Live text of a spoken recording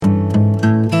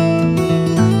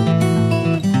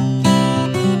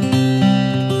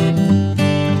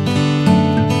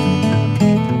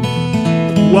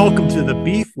Welcome to the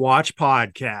Beef Watch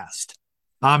Podcast.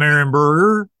 I'm Aaron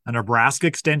Berger, a Nebraska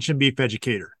Extension beef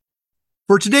educator.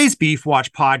 For today's Beef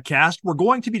Watch Podcast, we're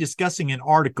going to be discussing an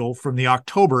article from the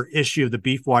October issue of the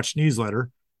Beef Watch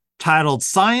newsletter titled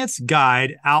Science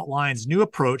Guide Outlines New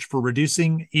Approach for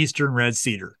Reducing Eastern Red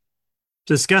Cedar.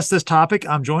 To discuss this topic,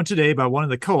 I'm joined today by one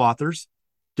of the co-authors,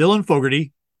 Dylan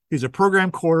Fogarty, who's a program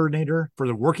coordinator for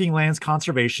the Working Lands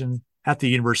Conservation at the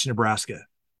University of Nebraska.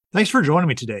 Thanks for joining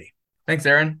me today. Thanks,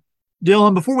 Aaron.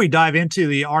 Dylan, before we dive into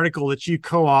the article that you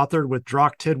co-authored with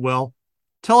Drock Tidwell,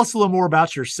 tell us a little more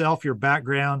about yourself, your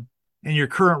background, and your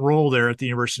current role there at the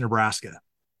University of Nebraska.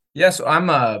 Yeah, so I'm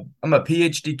a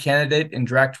PhD candidate in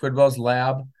Drock Tidwell's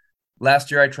lab. Last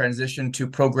year, I transitioned to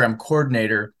program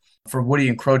coordinator for woody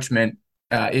encroachment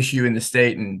issue in the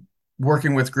state and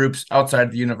working with groups outside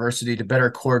of the university to better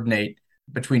coordinate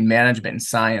between management and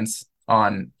science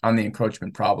on the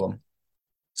encroachment problem.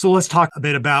 So let's talk a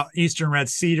bit about Eastern Red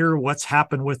Cedar, what's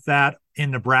happened with that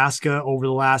in Nebraska over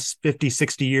the last 50,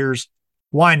 60 years.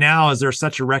 Why now is there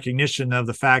such a recognition of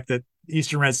the fact that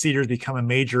Eastern Red Cedar has become a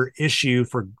major issue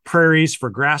for prairies, for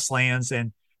grasslands,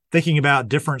 and thinking about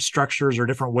different structures or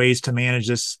different ways to manage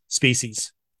this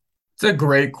species? It's a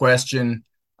great question.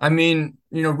 I mean,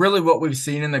 really what we've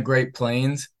seen in the Great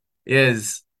Plains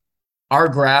is our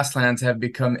grasslands have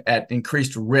become at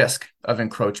increased risk of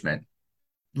encroachment.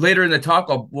 Later in the talk,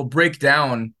 we'll break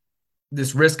down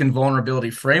this risk and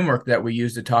vulnerability framework that we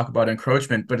use to talk about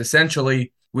encroachment. But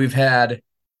essentially, we've had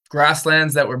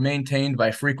grasslands that were maintained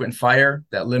by frequent fire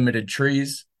that limited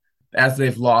trees. As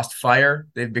they've lost fire,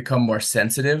 they've become more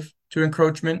sensitive to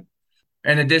encroachment.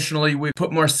 And additionally, we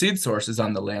put more seed sources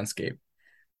on the landscape.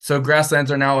 So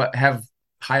grasslands are now have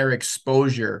higher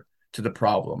exposure to the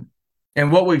problem.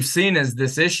 And what we've seen is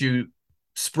this issue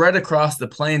spread across the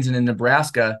plains, and in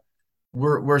Nebraska,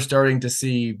 we're starting to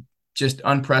see just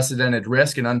unprecedented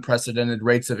risk and unprecedented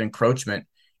rates of encroachment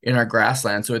in our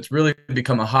grassland. So it's really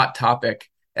become a hot topic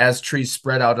as trees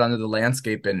spread out onto the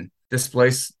landscape and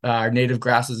displace our native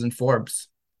grasses and forbs.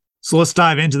 So let's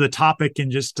dive into the topic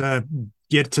and just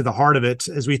get to the heart of it.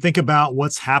 As we think about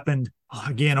what's happened,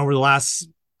 again, over the last,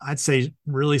 I'd say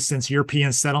really since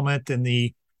European settlement and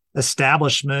the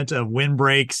establishment of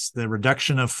windbreaks, the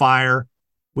reduction of fire,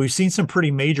 we've seen some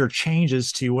pretty major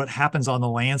changes to what happens on the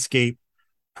landscape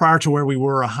prior to where we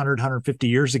were 100, 150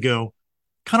 years ago.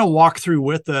 Kind of walk through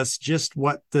with us just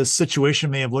what the situation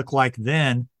may have looked like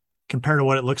then compared to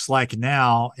what it looks like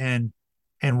now, and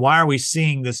why are we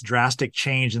seeing this drastic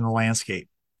change in the landscape?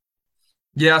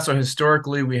 Yeah, so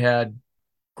historically we had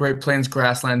Great Plains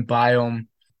grassland biome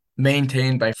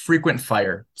maintained by frequent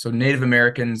fire. So Native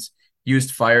Americans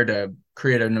used fire to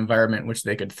create an environment which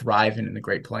they could thrive in the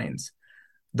Great Plains.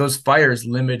 Those fires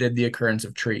limited the occurrence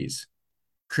of trees,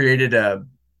 created a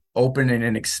open and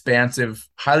an expansive,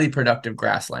 highly productive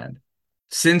grassland.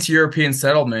 Since European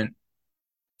settlement,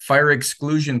 fire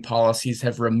exclusion policies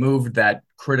have removed that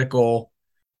critical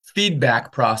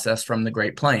feedback process from the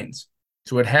Great Plains.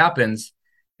 So what happens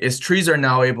is trees are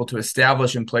now able to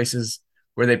establish in places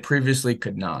where they previously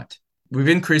could not. We've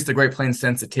increased the Great Plains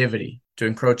sensitivity to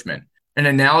encroachment. An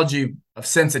analogy of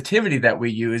sensitivity that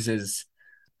we use is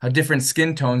how different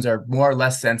skin tones are more or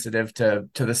less sensitive to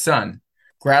the sun.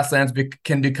 Grasslands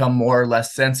can become more or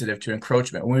less sensitive to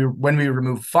encroachment. When we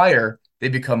remove fire, they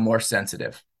become more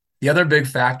sensitive. The other big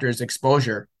factor is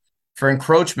exposure. For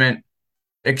encroachment,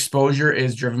 exposure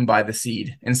is driven by the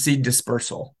seed and seed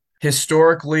dispersal.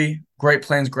 Historically, Great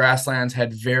Plains grasslands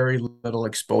had very little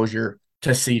exposure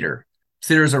to cedar.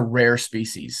 Cedar is a rare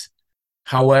species.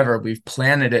 However, we've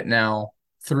planted it now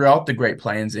throughout the Great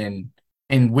Plains in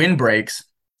windbreaks.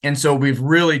 And so we've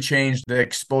really changed the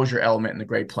exposure element in the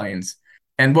Great Plains.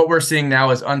 And what we're seeing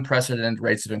now is unprecedented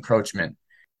rates of encroachment.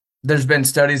 There's been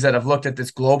studies that have looked at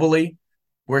this globally.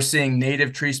 We're seeing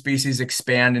native tree species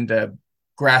expand into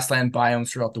grassland biomes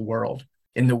throughout the world.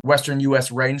 In the Western U.S.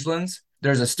 rangelands,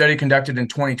 there's a study conducted in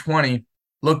 2020,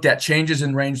 looked at changes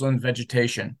in rangeland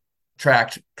vegetation,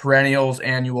 tracked perennials,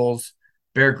 annuals,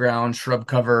 bare ground, shrub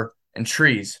cover, and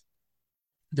trees.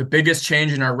 The biggest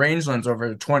change in our rangelands over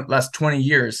the last 20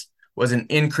 years was an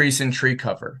increase in tree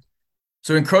cover.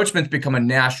 So encroachment's become a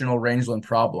national rangeland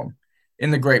problem.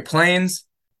 In the Great Plains,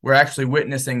 we're actually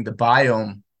witnessing the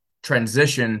biome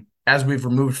transition as we've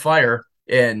removed fire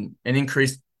and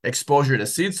increased exposure to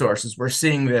seed sources. We're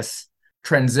seeing this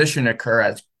transition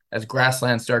occur as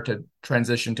grasslands start to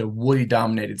transition to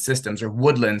woody-dominated systems or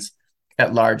woodlands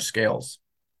at large scales.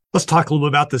 Let's talk a little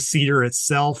bit about the cedar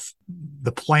itself,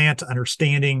 the plant,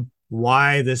 understanding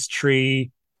why this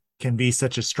tree can be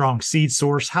such a strong seed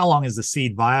source. How long is the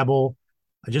seed viable?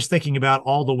 Just thinking about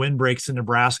all the windbreaks in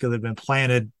Nebraska that have been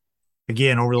planted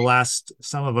again, over the last,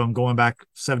 some of them going back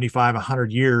 75,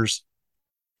 100 years,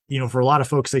 for a lot of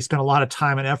folks, they spend a lot of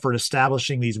time and effort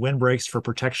establishing these windbreaks for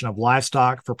protection of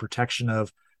livestock, for protection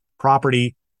of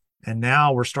property. And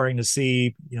now we're starting to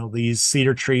see, these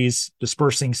cedar trees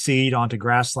dispersing seed onto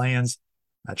grasslands,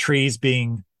 trees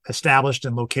being established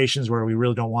in locations where we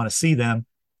really don't want to see them.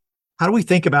 How do we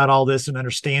think about all this and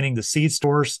understanding the seed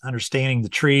source, understanding the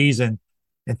trees, and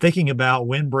thinking about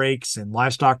windbreaks and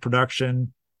livestock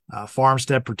production,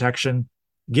 farmstead protection?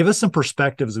 Give us some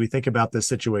perspective as we think about this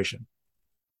situation.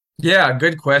 Yeah,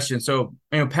 good question. So,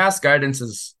 past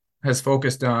guidance has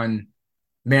focused on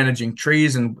managing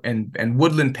trees and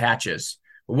woodland patches.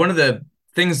 But one of the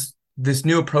things this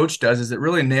new approach does is it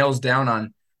really nails down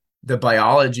on the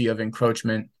biology of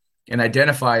encroachment and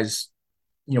identifies,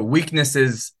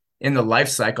 weaknesses in the life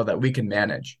cycle that we can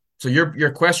manage. So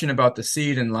your question about the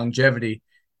seed and longevity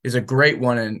is a great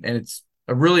one, and it's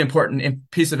a really important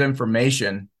piece of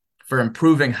information for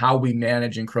improving how we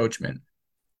manage encroachment.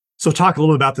 So talk a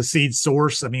little bit about the seed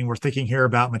source. I mean, we're thinking here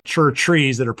about mature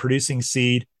trees that are producing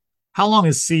seed. How long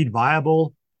is seed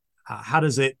viable? How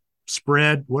does it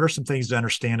spread? What are some things to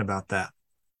understand about that?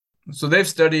 So they've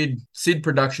studied seed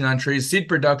production on trees. Seed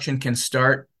production can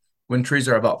start when trees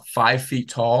are about 5 feet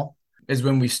tall, is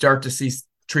when we start to see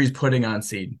trees putting on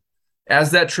seed.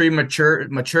 As that tree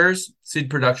matures, seed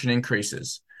production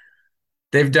increases.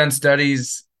 They've done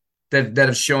studies that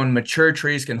have shown mature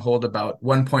trees can hold about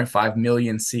 1.5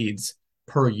 million seeds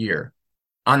per year.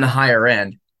 On the higher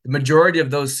end, the majority of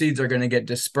those seeds are going to get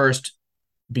dispersed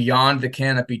beyond the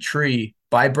canopy tree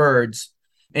by birds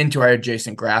into our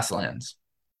adjacent grasslands.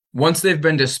 Once they've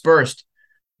been dispersed,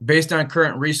 based on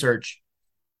current research,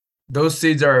 those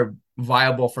seeds are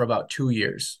viable for about 2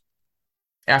 years.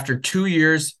 After 2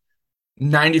 years,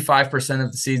 95%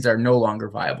 of the seeds are no longer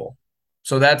viable.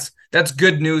 So that's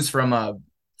good news from a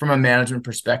management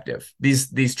perspective.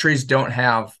 These trees don't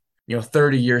have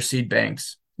 30-year seed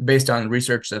banks based on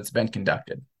research that's been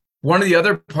conducted. One of the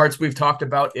other parts we've talked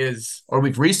about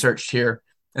we've researched here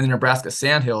in the Nebraska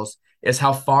Sandhills is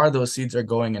how far those seeds are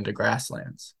going into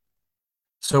grasslands.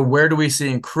 So where do we see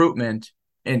encroachment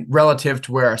relative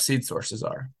to where our seed sources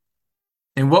are?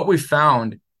 And what we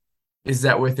found is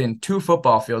that within 2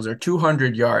 football fields or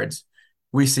 200 yards,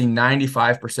 we see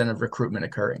 95% of recruitment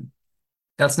occurring.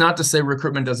 That's not to say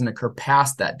recruitment doesn't occur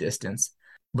past that distance,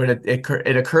 but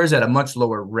it occurs at a much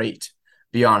lower rate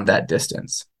beyond that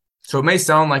distance. So it may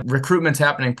sound like recruitment's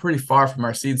happening pretty far from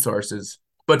our seed sources,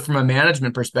 but from a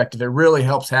management perspective, it really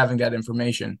helps having that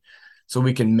information so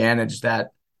we can manage that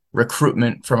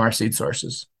recruitment from our seed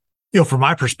sources. From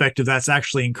my perspective, that's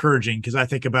actually encouraging, because I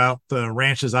think about the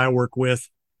ranches I work with,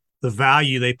 the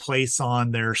value they place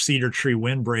on their cedar tree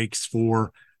windbreaks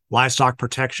for livestock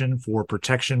protection, for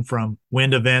protection from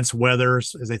wind events,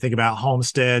 weathers, as they think about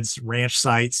homesteads, ranch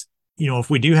sites. If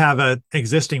we do have an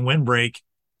existing windbreak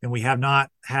and we have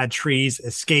not had trees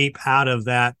escape out of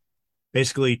that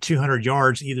basically 200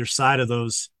 yards either side of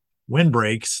those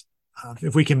windbreaks,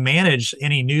 if we can manage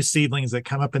any new seedlings that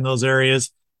come up in those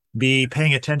areas, be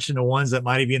paying attention to ones that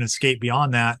might even escape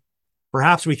beyond that,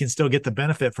 perhaps we can still get the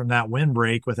benefit from that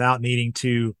windbreak without needing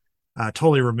to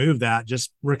totally remove that,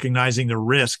 just recognizing the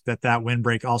risk that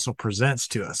windbreak also presents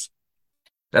to us.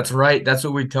 That's right. That's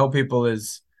what we tell people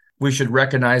is we should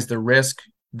recognize the risk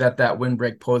that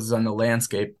windbreak poses on the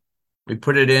landscape. We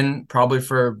put it in probably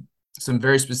for some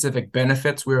very specific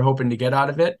benefits we were hoping to get out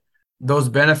of it. Those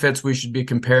benefits we should be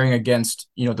comparing against,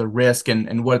 the risk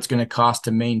and what it's going to cost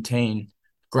to maintain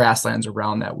grasslands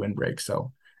around that windbreak.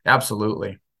 So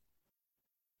absolutely.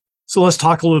 So let's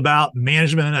talk a little about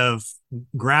management of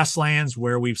grasslands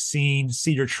where we've seen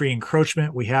cedar tree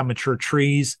encroachment. We have mature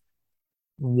trees.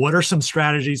 What are some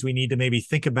strategies we need to maybe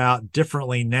think about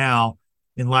differently now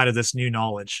in light of this new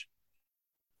knowledge?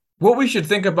 What we should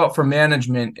think about for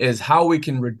management is how we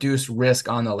can reduce risk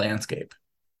on the landscape.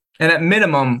 And at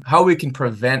minimum, how we can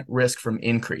prevent risk from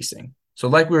increasing. So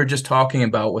like we were just talking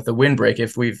about with a windbreak,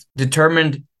 if we've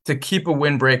determined to keep a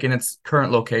windbreak in its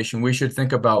current location, we should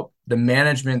think about the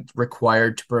management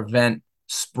required to prevent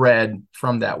spread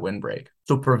from that windbreak.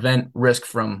 So prevent risk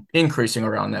from increasing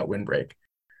around that windbreak.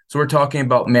 So we're talking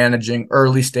about managing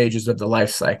early stages of the life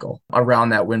cycle around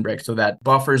that windbreak. So that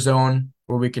buffer zone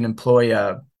where we can employ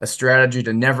a strategy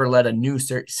to never let a new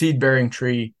seed-bearing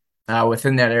tree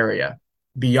within that area.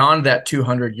 Beyond that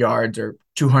 200 yards or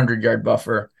 200-yard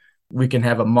buffer, we can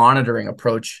have a monitoring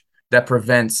approach that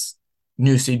prevents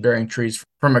new seed-bearing trees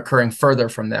from occurring further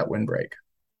from that windbreak.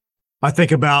 I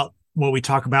think about what we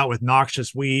talk about with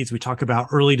noxious weeds. We talk about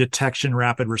early detection,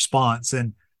 rapid response.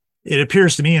 And it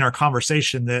appears to me in our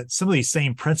conversation that some of these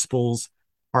same principles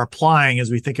are applying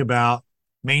as we think about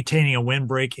maintaining a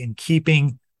windbreak and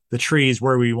keeping the trees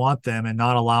where we want them and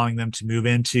not allowing them to move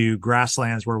into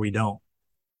grasslands where we don't.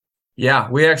 Yeah,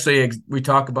 we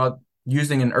talk about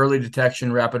using an early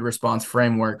detection rapid response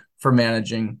framework for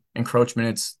managing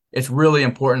encroachment. It's really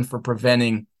important for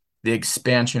preventing the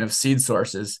expansion of seed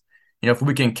sources. If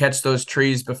we can catch those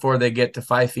trees before they get to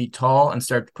 5 feet tall and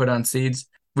start to put on seeds,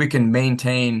 we can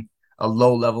maintain a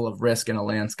low level of risk in a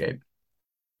landscape.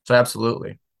 So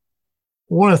absolutely.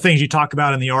 One of the things you talk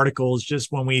about in the article is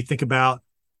just when we think about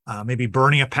maybe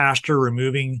burning a pasture,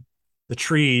 removing the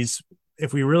trees,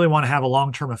 if we really want to have a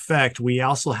long-term effect, we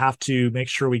also have to make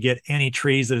sure we get any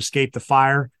trees that escape the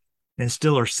fire and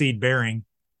still are seed bearing.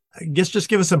 I guess just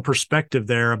give us some perspective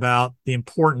there about the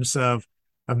importance of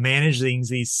managing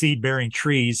these seed bearing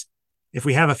trees. If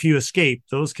we have a few escape,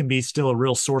 those can be still a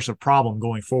real source of problem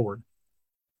going forward.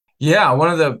 Yeah,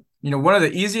 one of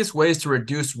the easiest ways to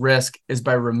reduce risk is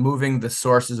by removing the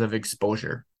sources of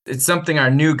exposure. It's something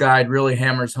our new guide really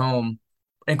hammers home.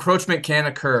 Encroachment can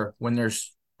occur when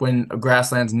a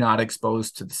grassland's not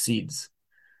exposed to the seeds.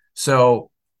 So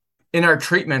in our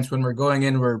treatments, when we're going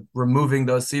in, we're removing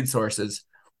those seed sources.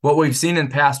 What we've seen in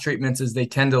past treatments is they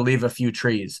tend to leave a few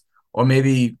trees, or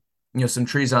maybe some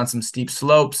trees on some steep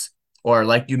slopes, or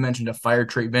like you mentioned, a fire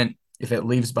treatment, if it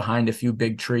leaves behind a few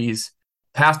big trees.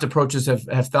 Past approaches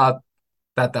have thought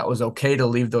that was okay to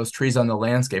leave those trees on the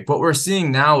landscape. What we're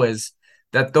seeing now is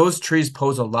that those trees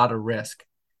pose a lot of risk,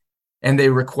 and they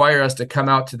require us to come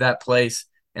out to that place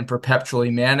and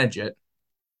perpetually manage it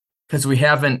because we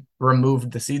haven't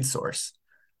removed the seed source.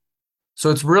 So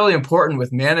it's really important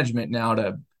with management now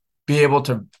to be able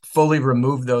to fully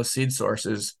remove those seed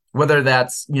sources, whether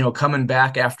that's, coming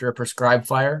back after a prescribed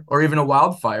fire or even a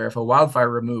wildfire. If a wildfire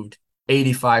removed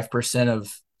 85%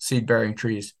 of seed-bearing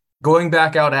trees, going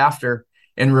back out after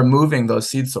and removing those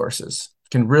seed sources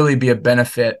can really be a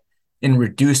benefit in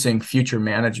reducing future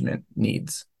management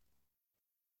needs.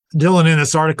 Dylan, in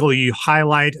this article, you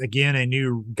highlight again a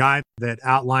new guide that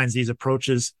outlines these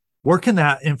approaches. Where can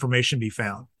that information be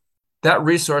found? That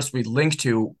resource we link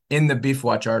to in the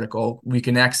BeefWatch article, we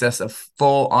can access a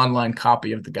full online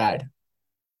copy of the guide.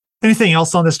 Anything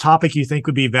else on this topic you think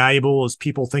would be valuable as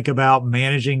people think about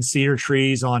managing cedar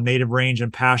trees on native range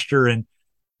and pasture, and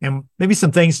maybe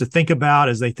some things to think about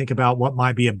as they think about what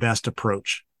might be a best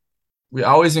approach? We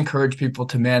always encourage people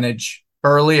to manage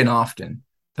early and often.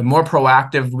 The more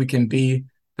proactive we can be,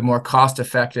 the more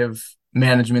cost-effective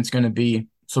management's going to be.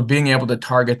 So being able to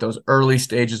target those early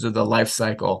stages of the life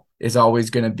cycle is always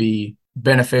going to be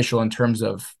beneficial in terms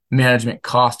of management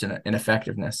cost and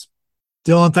effectiveness.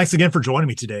 Dylan, thanks again for joining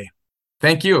me today.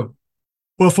 Thank you.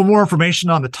 Well, for more information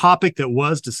on the topic that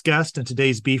was discussed in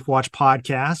today's BeefWatch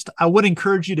podcast, I would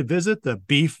encourage you to visit the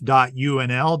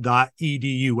beef.unl.edu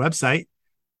website.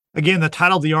 Again, the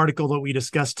title of the article that we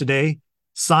discussed today,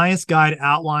 Science Guide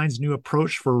Outlines New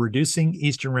Approach for Reducing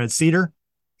Eastern Red Cedar.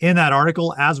 In that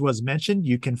article, as was mentioned,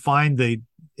 you can find the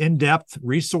in-depth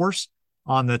resource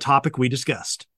on the topic we discussed.